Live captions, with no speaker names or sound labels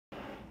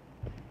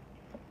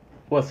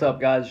What's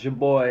up, guys? It's your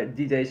boy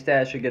DJ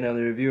Stash again,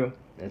 another review.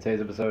 In today's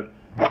episode,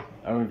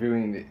 I'm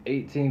reviewing the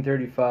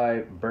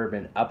 1835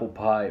 bourbon apple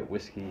pie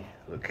whiskey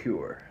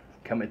liqueur.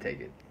 Come and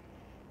take it.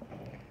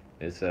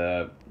 It's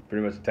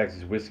pretty much a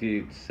Texas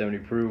whiskey, 70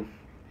 proof,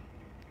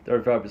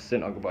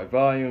 35% alcohol by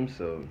volume,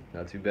 so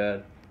not too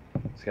bad.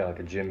 It's got like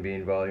a Jim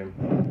Beam volume.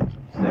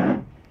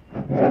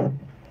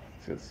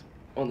 So it's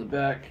on the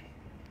back.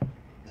 It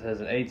says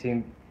in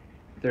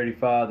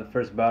 1835, the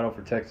first battle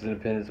for Texas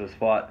independence was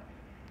fought.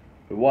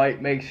 The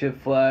white makeshift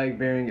flag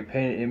bearing a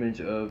painted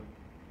image of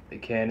a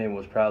cannon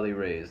was proudly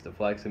raised. The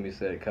flag simply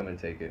said, "Come and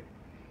take it."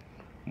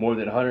 More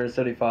than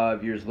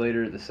 175 years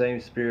later, the same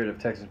spirit of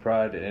Texas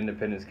pride and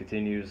independence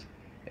continues.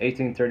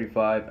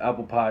 1835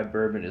 apple pie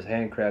bourbon is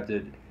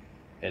handcrafted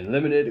in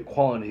limited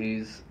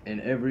quantities. In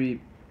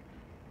every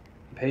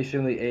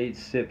patiently aged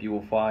sip, you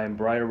will find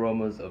bright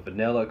aromas of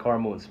vanilla,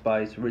 caramel, and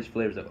spice, rich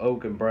flavors of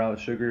oak and brown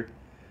sugar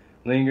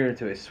linger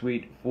into a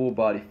sweet,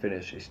 full-body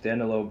finish. A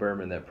standalone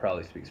bourbon that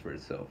proudly speaks for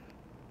itself.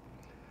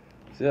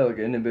 So yeah, like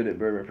an independent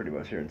bourbon pretty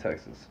much here in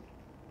Texas.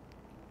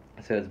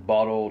 It says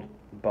bottled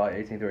by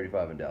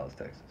 1835 in Dallas,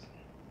 Texas.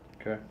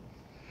 Okay.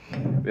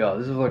 But yeah,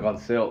 this is like on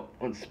sale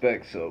on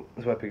spec, so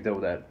that's why I picked up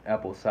with that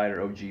apple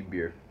cider OG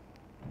beer.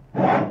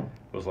 It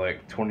was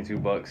like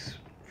 $22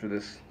 for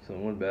this, so it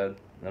wasn't bad.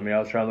 I mean, I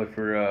was trying to look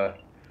for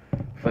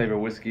flavor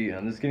whiskey, and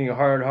I'm just getting a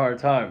hard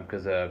time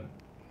because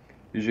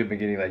usually I've been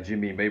getting like Jim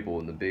Beam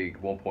Maple in the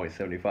big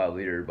 1.75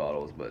 liter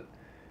bottles, but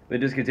they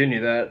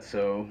discontinued that,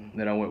 so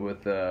then I went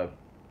with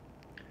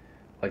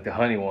like the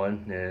honey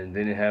one, and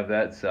they didn't have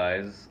that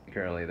size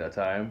currently at that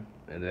time.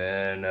 And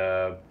then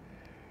I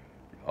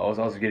was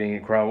also getting a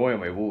Crown Royal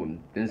Maple and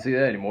didn't see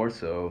that anymore,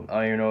 so I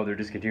don't even know if they're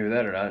discontinuing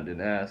that or not.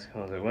 Didn't ask. I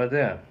was like, what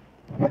damn.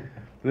 But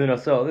then I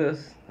saw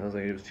this. I was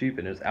like, it was cheap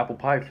and it was apple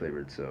pie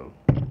flavored, so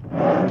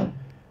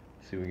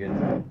see what we get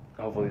into it.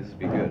 Hopefully this will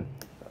be good.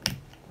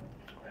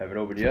 Haven't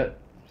opened yet,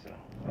 so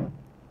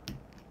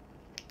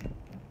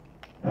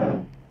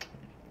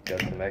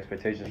got some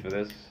expectations for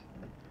this.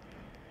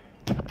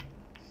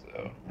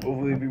 So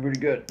hopefully it'll be pretty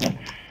good.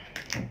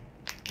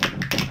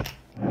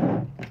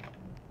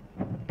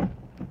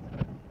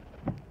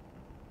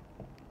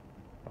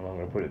 I'm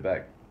gonna put it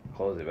back,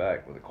 close it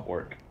back with a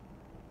cork.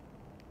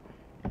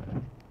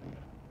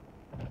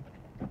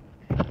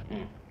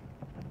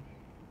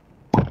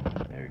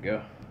 There we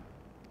go.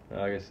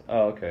 I guess.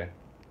 Oh, okay.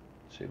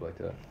 Shaped like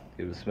that.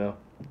 Give it a smell.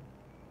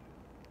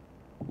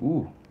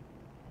 Ooh.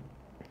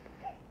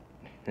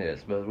 Yeah, it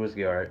smells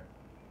whiskey, alright.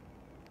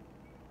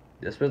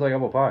 It smells like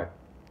apple pie.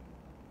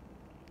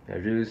 I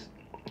really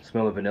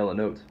smell the vanilla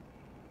notes.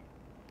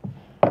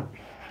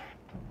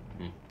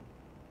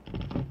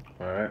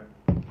 Alright.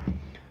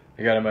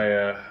 I got in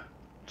my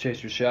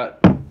chaser shot.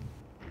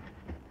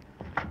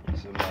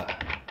 Some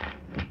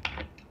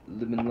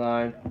lemon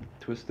lime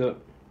twist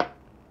up.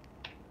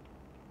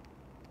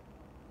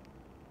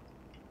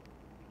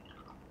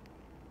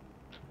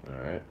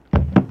 Alright.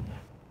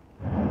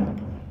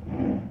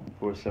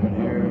 Pour some in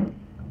here.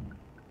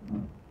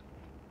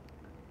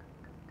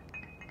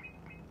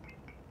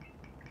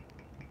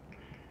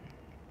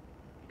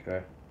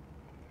 Okay.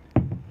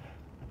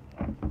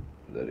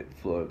 Let it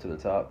float up to the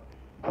top.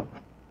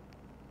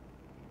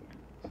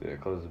 See, I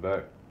close it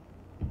back.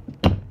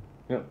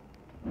 Yep.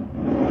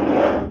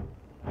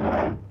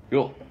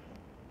 Cool.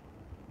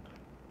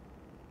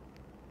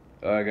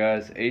 Alright,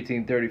 guys.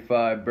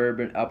 1835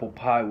 bourbon apple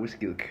pie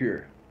whiskey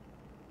liqueur.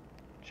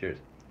 Cheers.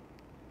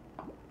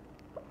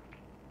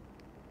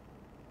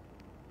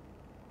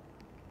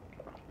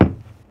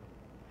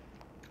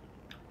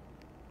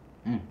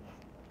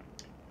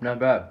 Not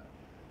bad.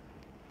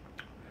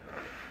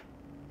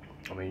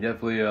 I mean,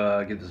 definitely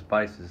get the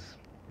spices.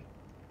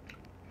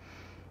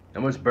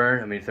 How much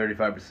burn? I mean,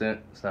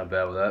 35%. It's not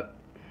bad with that.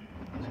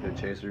 It's a good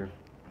chaser.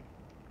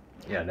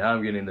 Yeah, now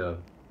I'm getting the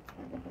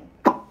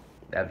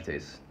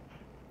aftertaste.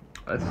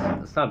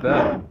 That's not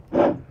bad.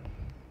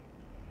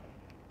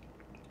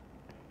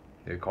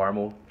 Yeah,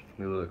 caramel.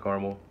 A little bit of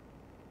caramel.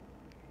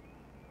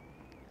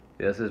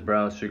 Yeah, it says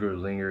brown sugar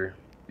linger.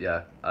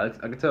 Yeah, I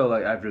can tell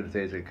like after the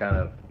taste, it kind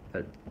of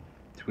that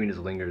sweetness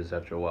lingers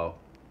after a while.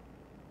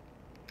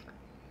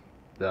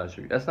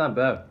 That's not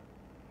bad.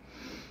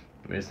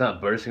 I mean, it's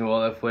not bursting with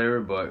all that flavor,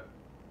 but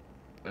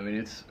I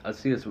mean, I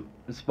see it's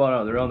spot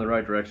on. They're on the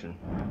right direction.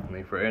 I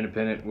mean, for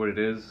independent, what it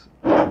is,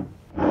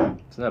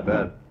 it's not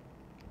bad.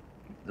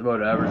 It's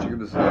about average. Give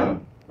this a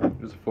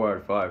 4 out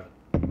of 5.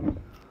 I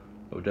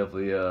would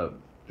definitely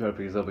try to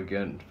pick this up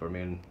again. For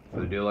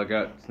the deal I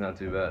got, it's not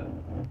too bad.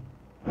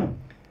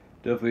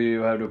 Definitely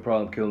have no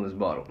problem killing this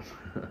bottle.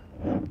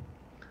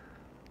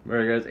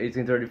 Alright, guys,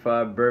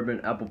 1835 bourbon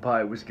apple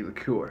pie whiskey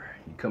liqueur.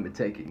 You come and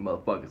take it, you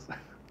motherfuckers.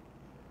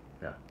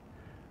 Yeah.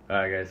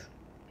 Alright, guys.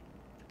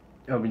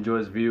 I hope you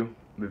enjoyed this video.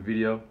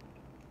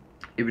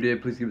 If you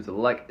did, please give us a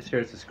like,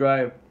 share,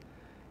 subscribe.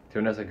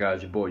 Till next time,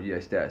 guys, your boy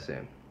DJ Stat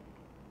Sam.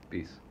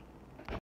 Peace.